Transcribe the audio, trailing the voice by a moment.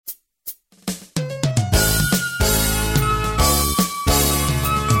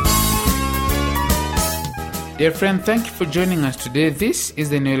Dear friend, thank you for joining us today. This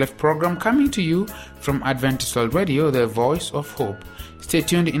is the New Life program coming to you from Adventist World Radio, the voice of hope. Stay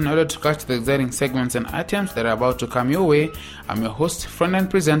tuned in order to catch the exciting segments and items that are about to come your way. I'm your host, friend and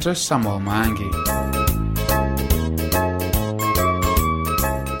presenter, Samuel Maangi.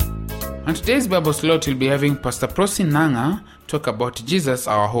 On today's Bible slot, we'll be having Pastor Prosi Nanga talk about Jesus,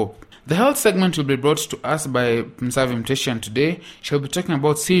 our hope. The health segment will be brought to us by Msavi Mteshian today. She'll be talking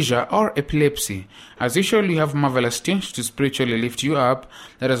about seizure or epilepsy. As usual, we have marvelous tunes to spiritually lift you up.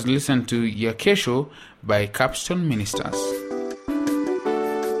 Let us listen to Yakesho by Capstone Ministers.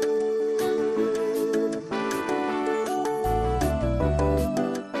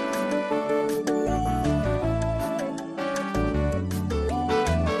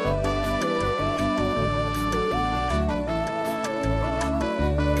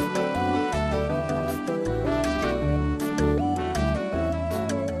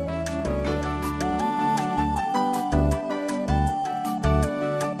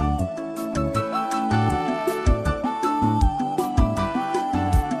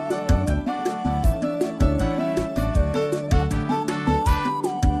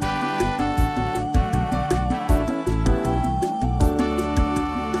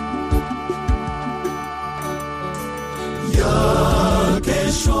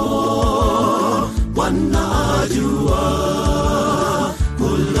 Wanajua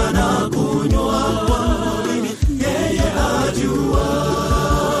kula na kunywa kwangu, yeye ajua,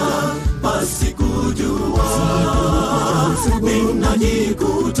 basi kujua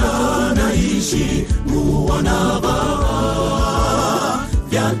ninajikuta naishi kuona Baba,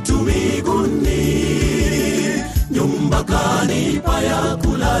 viatu miguuni, nyumba kanipa ya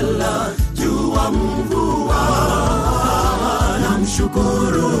kulala, jua mvua.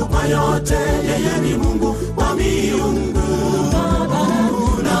 Namshukuru kwa yote, yeye ni Mungu wa miungu.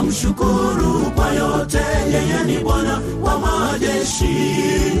 Namshukuru kwa yote, yeye ni Bwana wa majeshi.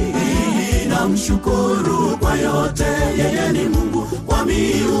 Namshukuru kwa yote, yeye ni Mungu wa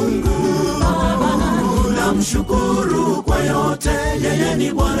miungu. Namshukuru kwa yote, yeye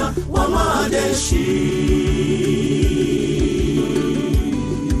ni Bwana wa majeshi.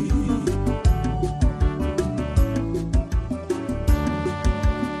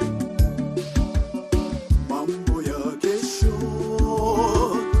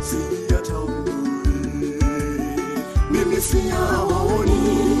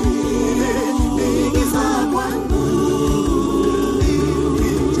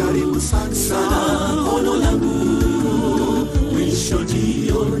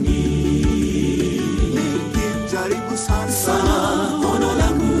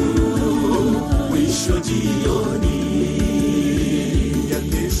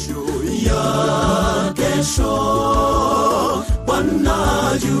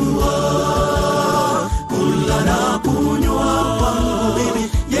 Wanajua kula na kunywa kwangu mimi,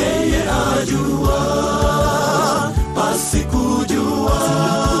 yeye ajua, basi kujua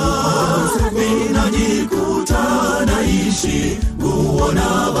ninajikuta naishi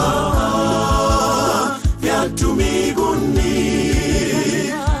kuona Baba, viatu miguuni,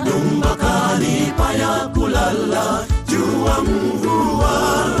 nyumba kanipa ya kulala, jua mvua.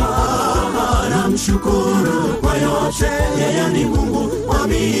 Namshukuru kwa yote, yeye ni Mungu wa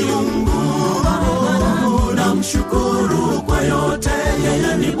miungu. Namshukuru kwa yote,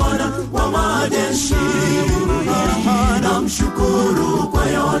 yeye ni Bwana wa majeshi. Namshukuru kwa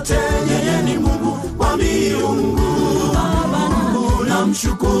yote, yeye ni Mungu wa miungu.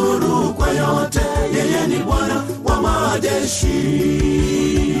 Namshukuru kwa yote, yeye ni Bwana wa majeshi.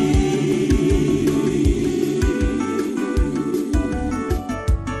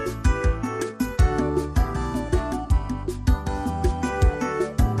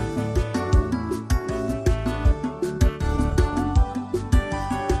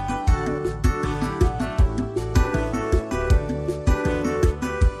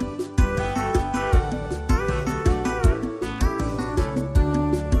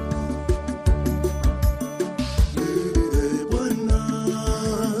 Bwana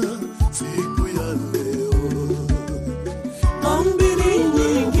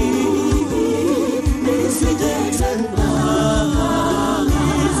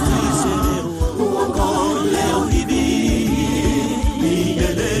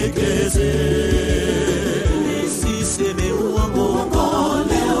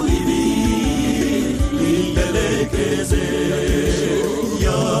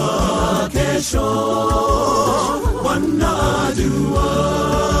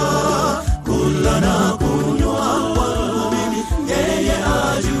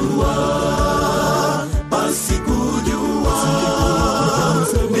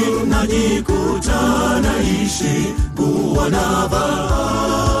wanavaa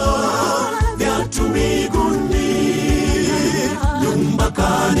viatu miguuni, nyumba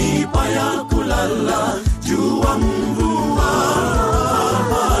kanipa ya kulala, jua mvua.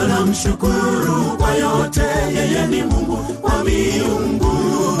 Namshukuru kwa yote, yeye ni Mungu wa miungu.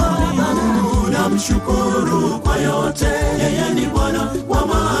 Namshukuru kwa yote, yeye ni Bwana wa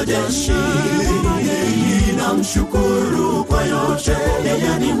majeshi. Namshukuru kwa yote,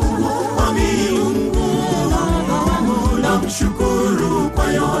 yeye ni Mungu wa miungu. Namshukuru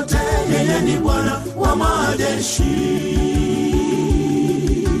kwa yote, yeye ni Bwana wa majeshi.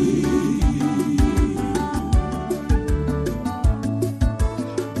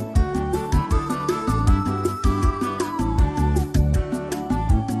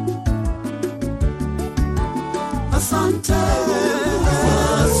 Asante,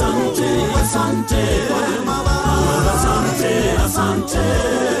 asante, asante, asante, asante,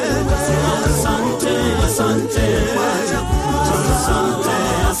 asante, asante,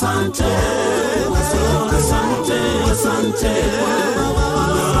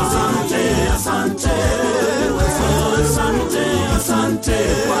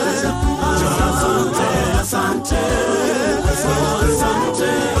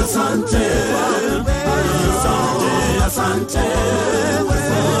 asante, asante, asante,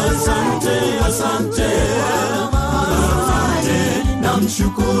 asante, asante, asante.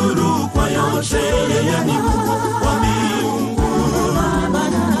 Namshukuru kwa yote, yeye ni Mungu wa miungu.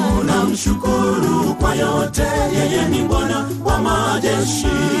 Namshukuru kwa yote, yeye ni Bwana wa majeshi.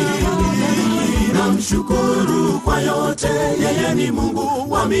 Namshukuru kwa yote, yeye ni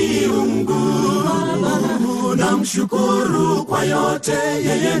Mungu wa miungu. Namshukuru kwa yote,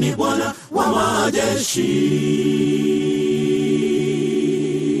 yeye ni Bwana wa majeshi.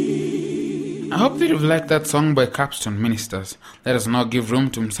 I hope that you've liked that song by Capstone Ministers. Let us now give room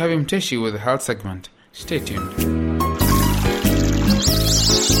to Msavi Mteshi with the health segment. Stay tuned.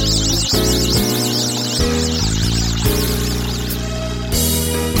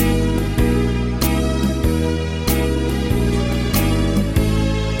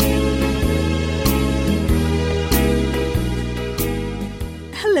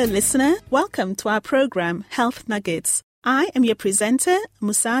 Hello, listener. Welcome to our program, Health Nuggets. I am your presenter,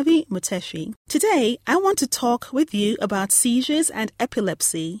 Musavi Muteshi. Today, I want to talk with you about seizures and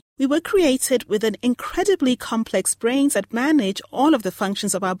epilepsy. We were created with an incredibly complex brain that manage all of the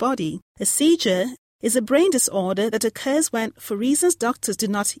functions of our body. A seizure is a brain disorder that occurs when, for reasons doctors do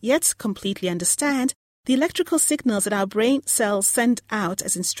not yet completely understand, the electrical signals that our brain cells send out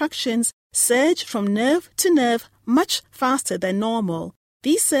as instructions surge from nerve to nerve much faster than normal.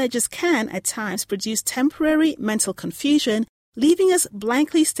 These surges can, at times, produce temporary mental confusion, leaving us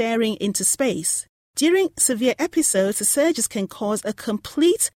blankly staring into space. During severe episodes, the surges can cause a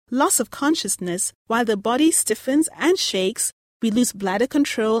complete loss of consciousness. While the body stiffens and shakes, we lose bladder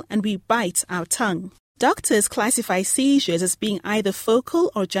control and we bite our tongue. Doctors classify seizures as being either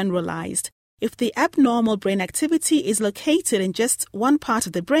focal or generalized. If the abnormal brain activity is located in just one part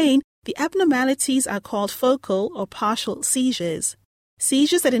of the brain, the abnormalities are called focal or partial seizures.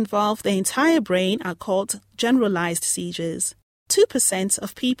 Seizures that involve the entire brain are called generalized seizures. 2%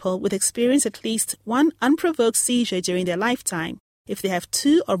 of people will experience at least one unprovoked seizure during their lifetime. If they have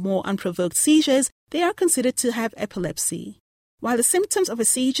 2 or more unprovoked seizures, they are considered to have epilepsy. While the symptoms of a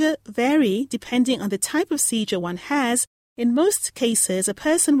seizure vary depending on the type of seizure one has, in most cases a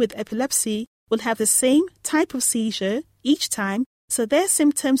person with epilepsy will have the same type of seizure each time, so their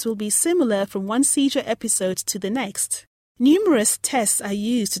symptoms will be similar from one seizure episode to the next. Numerous tests are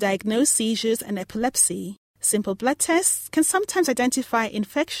used to diagnose seizures and epilepsy. Simple blood tests can sometimes identify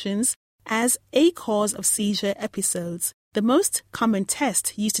infections as a cause of seizure episodes. The most common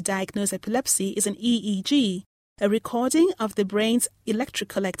test used to diagnose epilepsy is an EEG, a recording of the brain's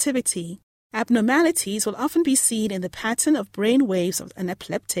electrical activity. Abnormalities will often be seen in the pattern of brain waves of an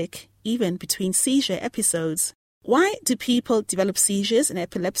epileptic, even between seizure episodes. Why do people develop seizures and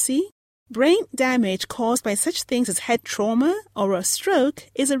epilepsy? Brain damage caused by such things as head trauma or a stroke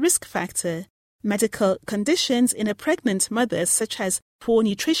is a risk factor. Medical conditions in a pregnant mother, such as poor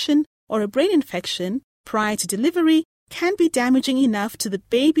nutrition or a brain infection prior to delivery, can be damaging enough to the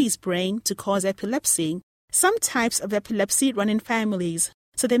baby's brain to cause epilepsy. Some types of epilepsy run in families,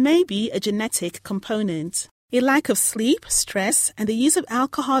 so there may be a genetic component. A lack of sleep, stress, and the use of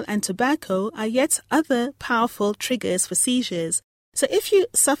alcohol and tobacco are yet other powerful triggers for seizures. So if you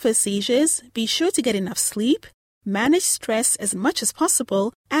suffer seizures, be sure to get enough sleep, manage stress as much as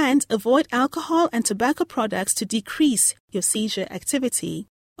possible, and avoid alcohol and tobacco products to decrease your seizure activity.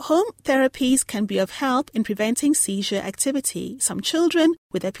 Home therapies can be of help in preventing seizure activity. Some children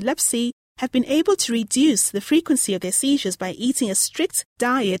with epilepsy have been able to reduce the frequency of their seizures by eating a strict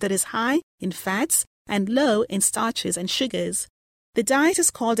diet that is high in fats and low in starches and sugars. The diet is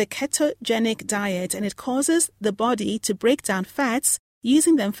called a ketogenic diet, and it causes the body to break down fats,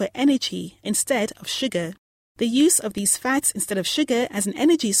 using them for energy instead of sugar. The use of these fats instead of sugar as an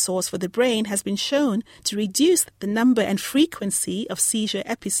energy source for the brain has been shown to reduce the number and frequency of seizure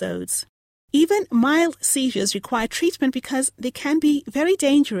episodes. Even mild seizures require treatment because they can be very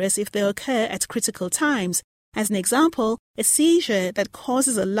dangerous if they occur at critical times. As an example, a seizure that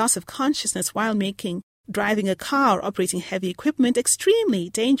causes a loss of consciousness while driving a car or operating heavy equipment extremely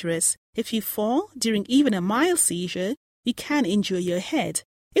dangerous. If you fall during even a mild seizure, you can injure your head.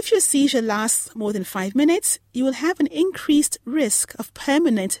 If your seizure lasts more than 5 minutes, you will have an increased risk of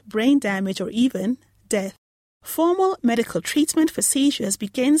permanent brain damage or even death. Formal medical treatment for seizures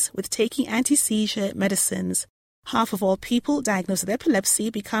begins with taking anti-seizure medicines. Half of all people diagnosed with epilepsy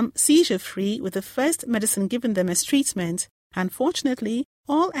become seizure-free with the first medicine given them as treatment. Unfortunately,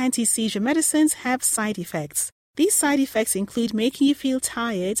 all anti-seizure medicines have side effects. These side effects include making you feel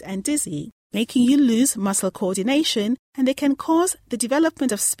tired and dizzy, making you lose muscle coordination, and they can cause the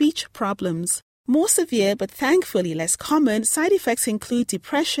development of speech problems. More severe, but thankfully less common, side effects include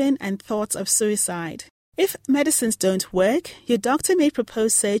depression and thoughts of suicide. If medicines don't work, your doctor may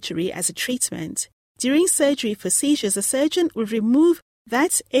propose surgery as a treatment. During surgery for seizures, the surgeon will remove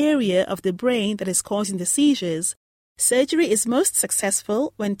that area of the brain that is causing the seizures. Surgery is most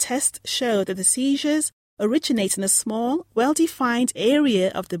successful when tests show that the seizures originate in a small, well-defined area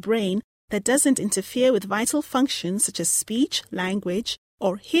of the brain that doesn't interfere with vital functions such as speech, language,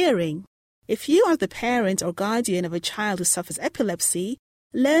 or hearing. If you are the parent or guardian of a child who suffers epilepsy,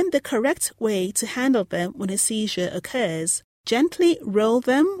 learn the correct way to handle them when a seizure occurs. Gently roll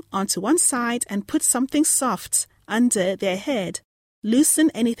them onto one side and put something soft under their head.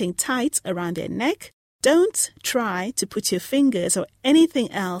 Loosen anything tight around their neck. Don't try to put your fingers or anything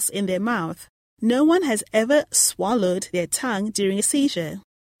else in their mouth. No one has ever swallowed their tongue during a seizure.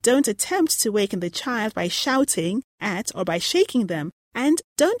 Don't attempt to waken the child by shouting at or by shaking them, and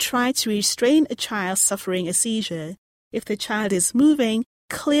don't try to restrain a child suffering a seizure. If the child is moving,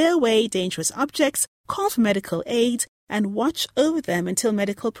 clear away dangerous objects, call for medical aid, and watch over them until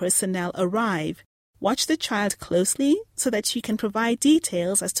medical personnel arrive. Watch the child closely so that you can provide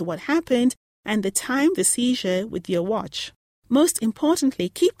details as to what happened and the time the seizure with your watch. Most importantly,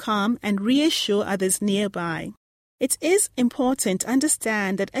 keep calm and reassure others nearby. It is important to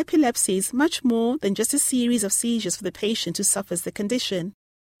understand that epilepsy is much more than just a series of seizures for the patient who suffers the condition.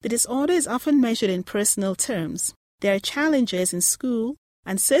 The disorder is often measured in personal terms. There are challenges in school,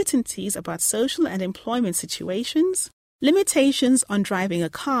 uncertainties about social and employment situations, limitations on driving a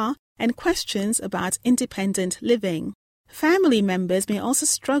car, and questions about independent living. Family members may also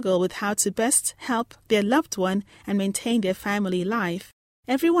struggle with how to best help their loved one and maintain their family life.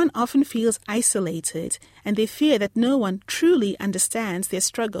 Everyone often feels isolated, and they fear that no one truly understands their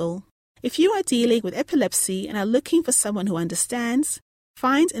struggle. If you are dealing with epilepsy and are looking for someone who understands,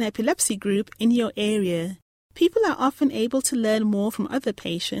 find an epilepsy group in your area. People are often able to learn more from other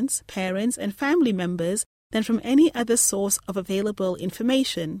patients, parents, and family members than from any other source of available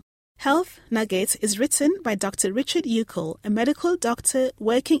information. Health Nuggets is written by Dr. Richard Uckel, a medical doctor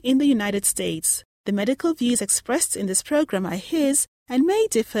working in the United States. The medical views expressed in this program are his and may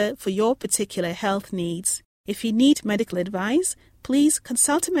differ for your particular health needs. If you need medical advice, please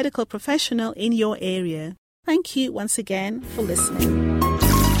consult a medical professional in your area. Thank you once again for listening.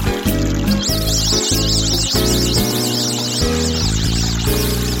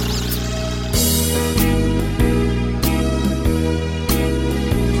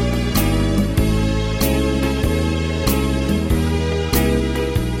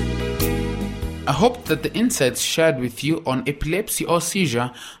 I hope that the insights shared with you on epilepsy or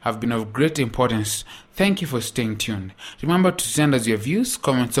seizure have been of great importance. Thank you for staying tuned. Remember to send us your views,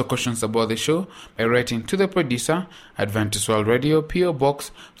 comments or questions about the show by writing to the producer, Adventist World Radio, PO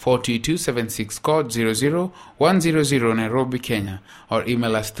Box 42276, code 00100 Nairobi, Kenya, or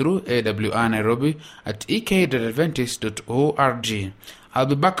email us through awrnairobi@ek.adventist.org. I'll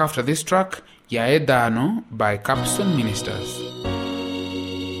be back after this track, Yaedano by Capstone Ministers.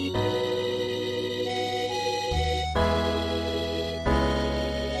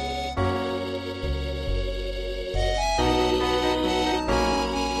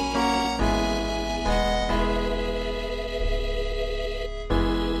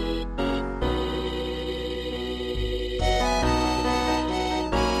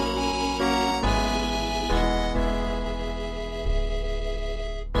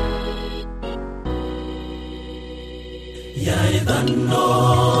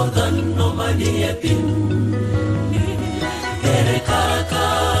 Yaedano manie piny. Ere kaka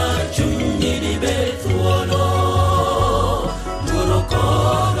chunyi di bethuolo, luoro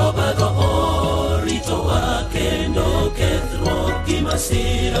koro bago oritowa kendo kethruok gi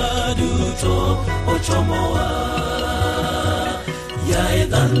masira duto ochomowa. Yae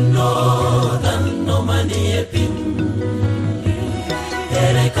dhano manie piny,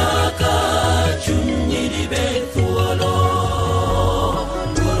 ere kaka chunyi di bethuolo,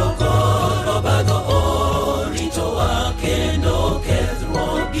 luoro koro bago oritowa kendo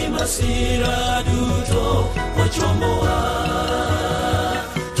kethruok gi masira duto ochomowa.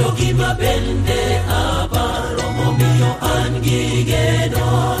 To gima bende aparo momiyo an gi geno,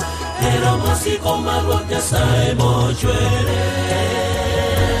 hero mosiko mar Ruoth Nyasaye mochwere.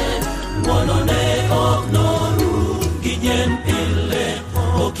 Ng'wono ne ok norum gi nyien pile,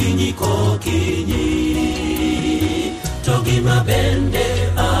 okinyi kokinyi. To gima bende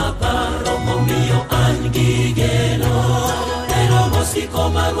aparo momiyo an gi geno, hero mosiko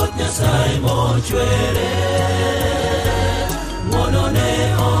mar Ruoth Nyasaye mochwere. Ng'wono ne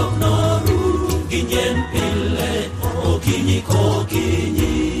ok norum gi nyien pile, okinyi kokinyi.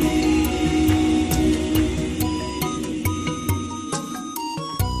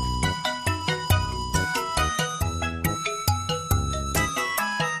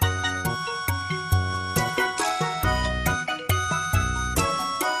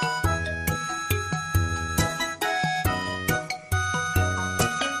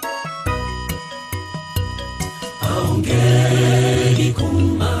 Aongegi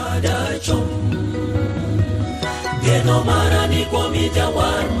kumada chom, geno marani kuomi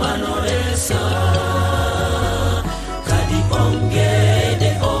jawar manoresa. Kadi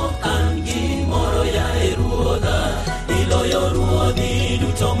ongede o angi moro ya Ruodha, iloyo ruodhi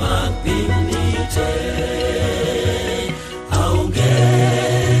duto mag piny te.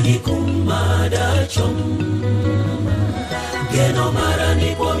 Aongegi kumada chom, geno marani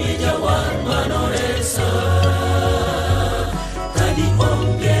kuomi jawar manoresa.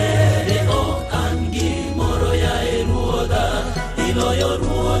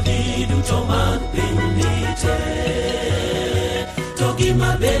 Duto mag piny te. To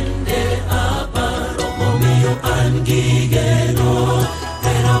gima bende aparo momiyo an gi geno,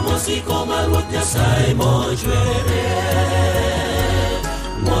 hera mosiko mar Ruoth Nyasaye mochwere.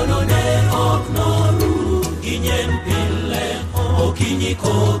 Ng'wono ne ok norum gi nyien pile, okinyi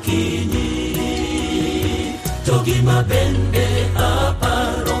kokinyi. To gima bende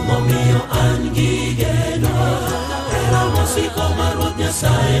aparo momiyo an gi geno, mosiko mar Ruoth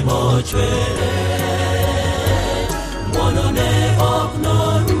Nyasaye mochwere. Ng'wono ne ok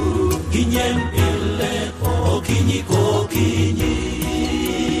norum gi nyien pile, okinyi kokinyi.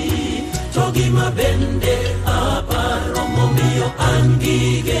 To gima bende aparo momiyo an gi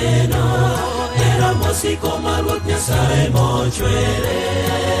geno, hera mosiko mar Ruoth Nyasaye mochwere.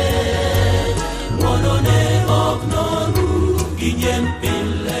 Ng'wono ne ok norum gi nyien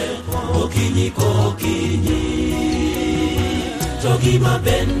pile, okinyi kokinyi. To gima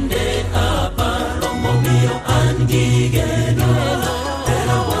bende aparo momiyo an gi geno,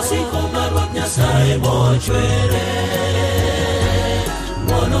 hera mosiko mar Ruoth Nyasaye mochwere.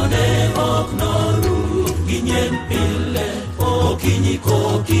 Ng'wono ne ok norum gi nyien pile, okinyi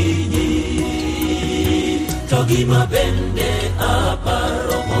kokinyi. To gima bende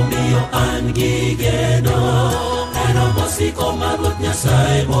aparo momiyo an gi geno, hera mosiko mar Ruoth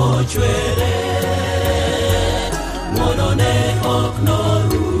Nyasaye mochwere. Ng'wono ne ok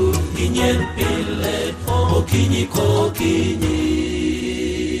norum gi nyien pile, okinyi kokinyi.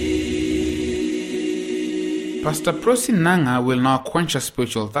 Pastor Prosi Nanga will now quench your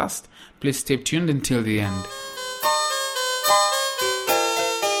spiritual thirst. Please stay tuned until the end.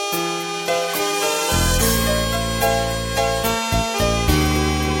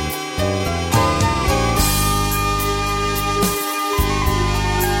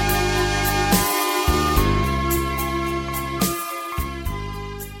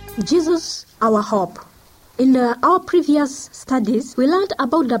 Jesus, our hope. In our previous studies, we learned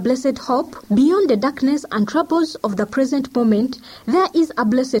about the blessed hope. Beyond the darkness and troubles of the present moment, there is a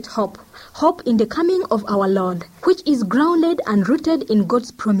blessed hope. Hope in the coming of our Lord, which is grounded and rooted in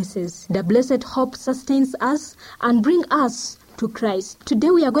God's promises. The blessed hope sustains us and brings us to Christ.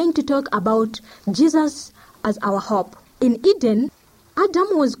 Today we are going to talk about Jesus as our hope. In Eden, Adam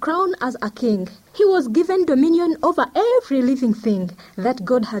was crowned as a king. He was given dominion over every living thing that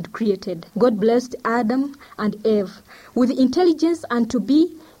God had created. God blessed Adam and Eve with intelligence and to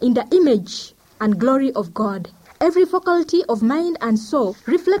be in the image and glory of God. Every faculty of mind and soul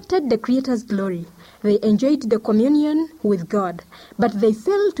reflected the Creator's glory. They enjoyed the communion with God, but they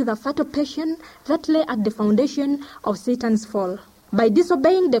fell to the fatal passion that lay at the foundation of Satan's fall. By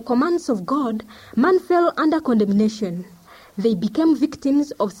disobeying the commands of God, man fell under condemnation. They became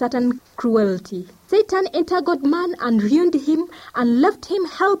victims of Satan's cruelty. Satan entangled man and ruined him and left him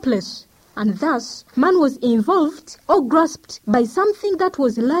helpless. And thus, man was involved or grasped by something that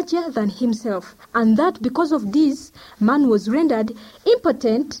was larger than himself. And that because of this, man was rendered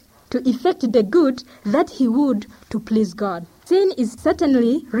impotent to effect the good that he would to please God. Sin is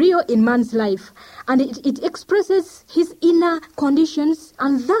certainly real in man's life, and it expresses his inner conditions,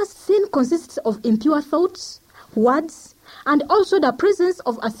 and thus sin consists of impure thoughts, words, and also the presence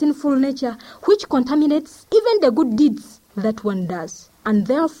of a sinful nature which contaminates even the good deeds that one does. And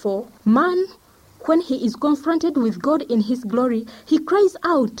therefore, man, when he is confronted with God in his glory, he cries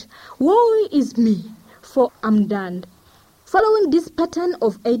out, "Woe is me, for I'm damned." Following this pattern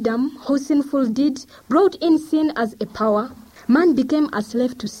of Adam, whose sinful deeds brought in sin as a power, man became a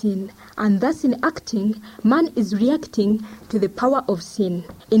slave to sin, and thus in acting, man is reacting to the power of sin.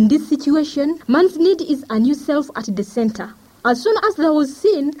 In this situation, man's need is a new self at the center. As soon as there was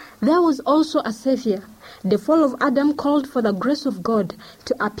sin, there was also a savior. The fall of Adam called for the grace of God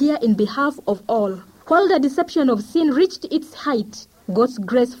to appear in behalf of all. While the deception of sin reached its height, God's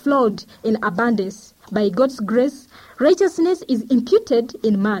grace flowed in abundance. By God's grace, righteousness is imputed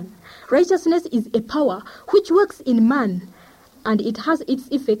in man. Righteousness is a power which works in man, and it has its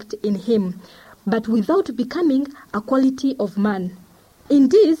effect in him, but without becoming a quality of man. In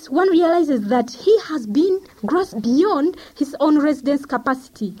this, one realizes that he has been grasped beyond his own residence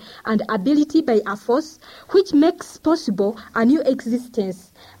capacity and ability by a force which makes possible a new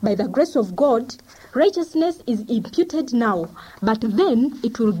existence. By the grace of God, righteousness is imputed now, but then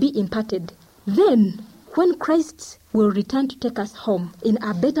it will be imparted. Then, when Christ will return to take us home in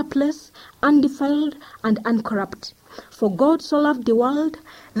a better place, undefiled and uncorrupt. For God so loved the world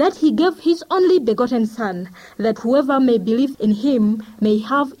that he gave his only begotten Son, that whoever may believe in him may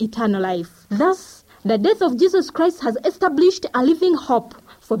have eternal life. Thus, the death of Jesus Christ has established a living hope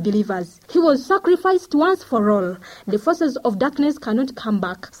for believers. He was sacrificed once for all. The forces of darkness cannot come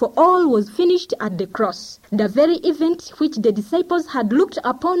back, for all was finished at the cross. The very event which the disciples had looked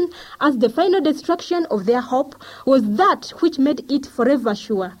upon as the final destruction of their hope was that which made it forever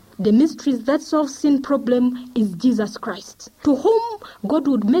sure. The mysteries that solve sin problem is Jesus Christ, to whom God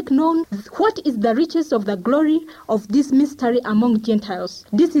would make known what is the riches of the glory of this mystery among Gentiles.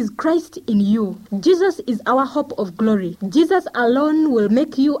 This is Christ in you. Jesus is our hope of glory. Jesus alone will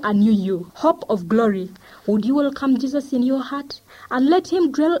make you a new you, hope of glory. Would you welcome Jesus in your heart and let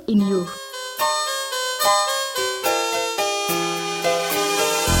him dwell in you?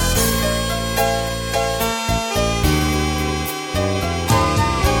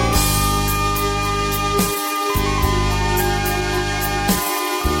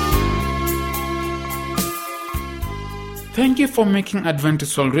 Thank you for making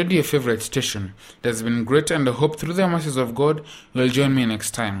Adventist World Radio your favorite station. It has been great, and I hope through the mercies of God you will join me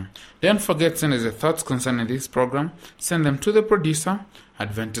next time. Don't forget to send us your thoughts concerning this program. Send them to the producer,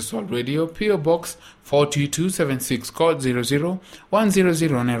 Adventist World Radio, PO Box 42276, code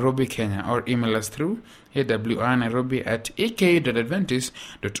 00100, Nairobi, Kenya, or email us through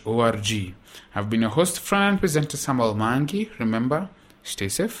awrnairobi@aku.adventist.org. I've been your host, friend and presenter Samuel Mangi. Remember, stay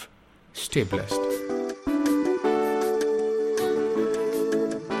safe, stay blessed.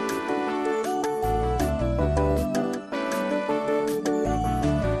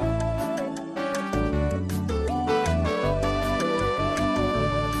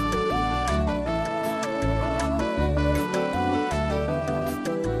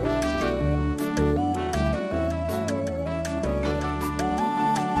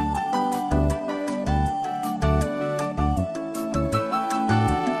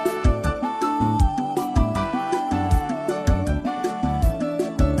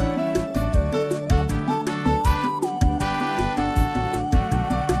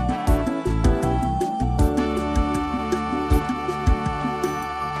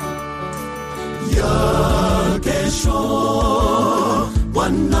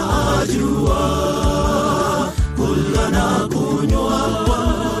 Wanajua kula na kunywa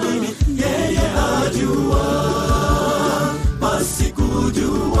kwa nini, yeye ajua, basi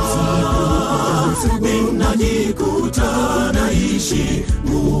kujua ninajikuta naishi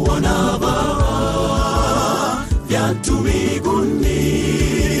muona bara, vyatu miguuni,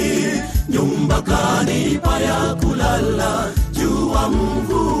 nyumba kanipa ya kulala, jua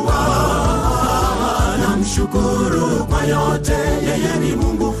mvua. Namshukuru kwa yote, yeye ni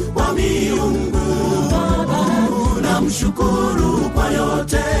Mungu wa miungu. Namshukuru kwa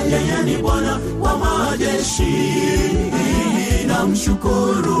yote, yeye ni Bwana wa majeshi.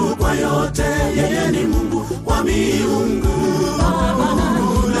 Namshukuru kwa yote, yeye ni Mungu wa miungu.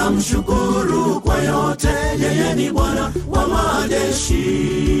 Namshukuru kwa yote, yeye ni Bwana wa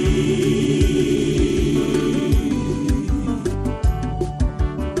majeshi.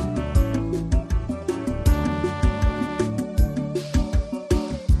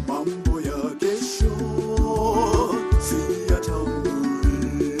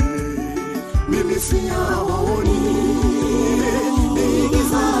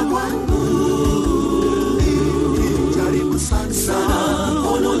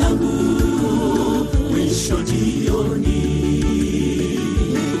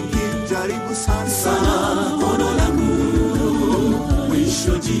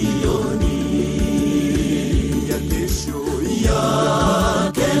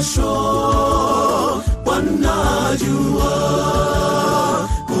 Wanajua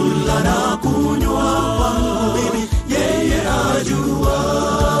kula na kunywa kwangu mimi, yeye ajua.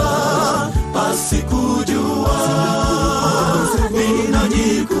 Basi kujua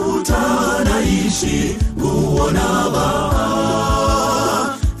ninajikuta naishi kuona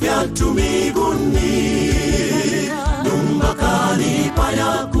baa, viatu miguuni, nyumba kanipa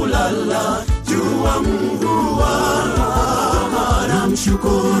ya kulala, jua mvua.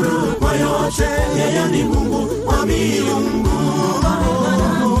 Namshukuru kwa yote, yeye ni Mungu wa miungu.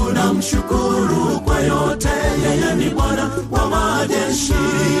 Namshukuru kwa yote, yeye ni Bwana wa majeshi.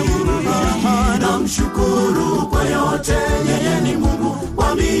 Namshukuru kwa yote, yeye ni Mungu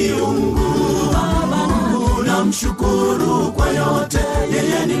wa miungu. Namshukuru kwa yote,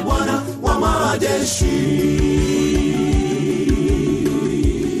 yeye ni Bwana wa majeshi.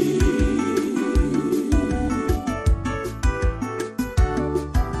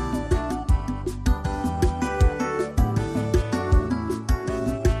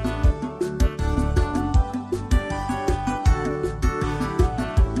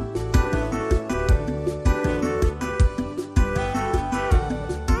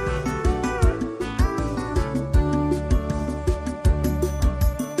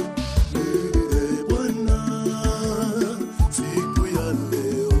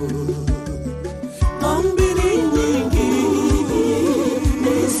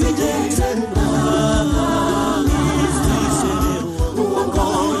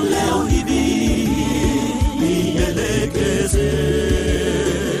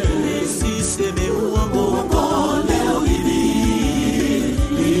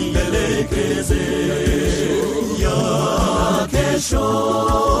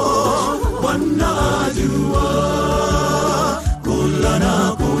 Wanajua kula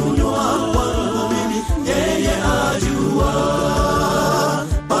na kunywa kwangu mimi, yeye ajua.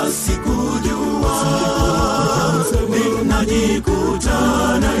 Basi kujua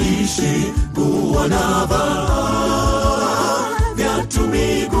ninajikuta naishi kuona baa, viatu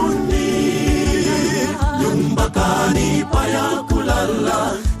miguuni, nyumba kanipa ya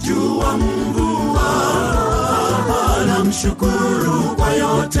kulala, jua mvua. Namshukuru kwa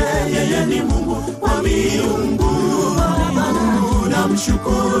yote, yeye ni Mungu wa miungu.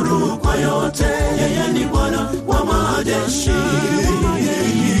 Namshukuru kwa yote, yeye ni Bwana wa majeshi.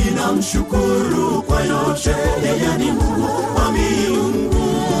 Namshukuru kwa yote, yeye ni Mungu wa miungu.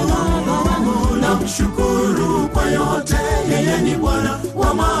 Namshukuru kwa yote, yeye ni Bwana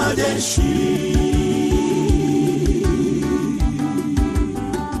wa majeshi.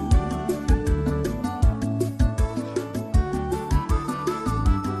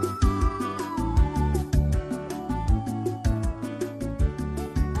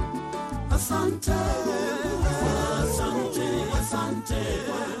 Asante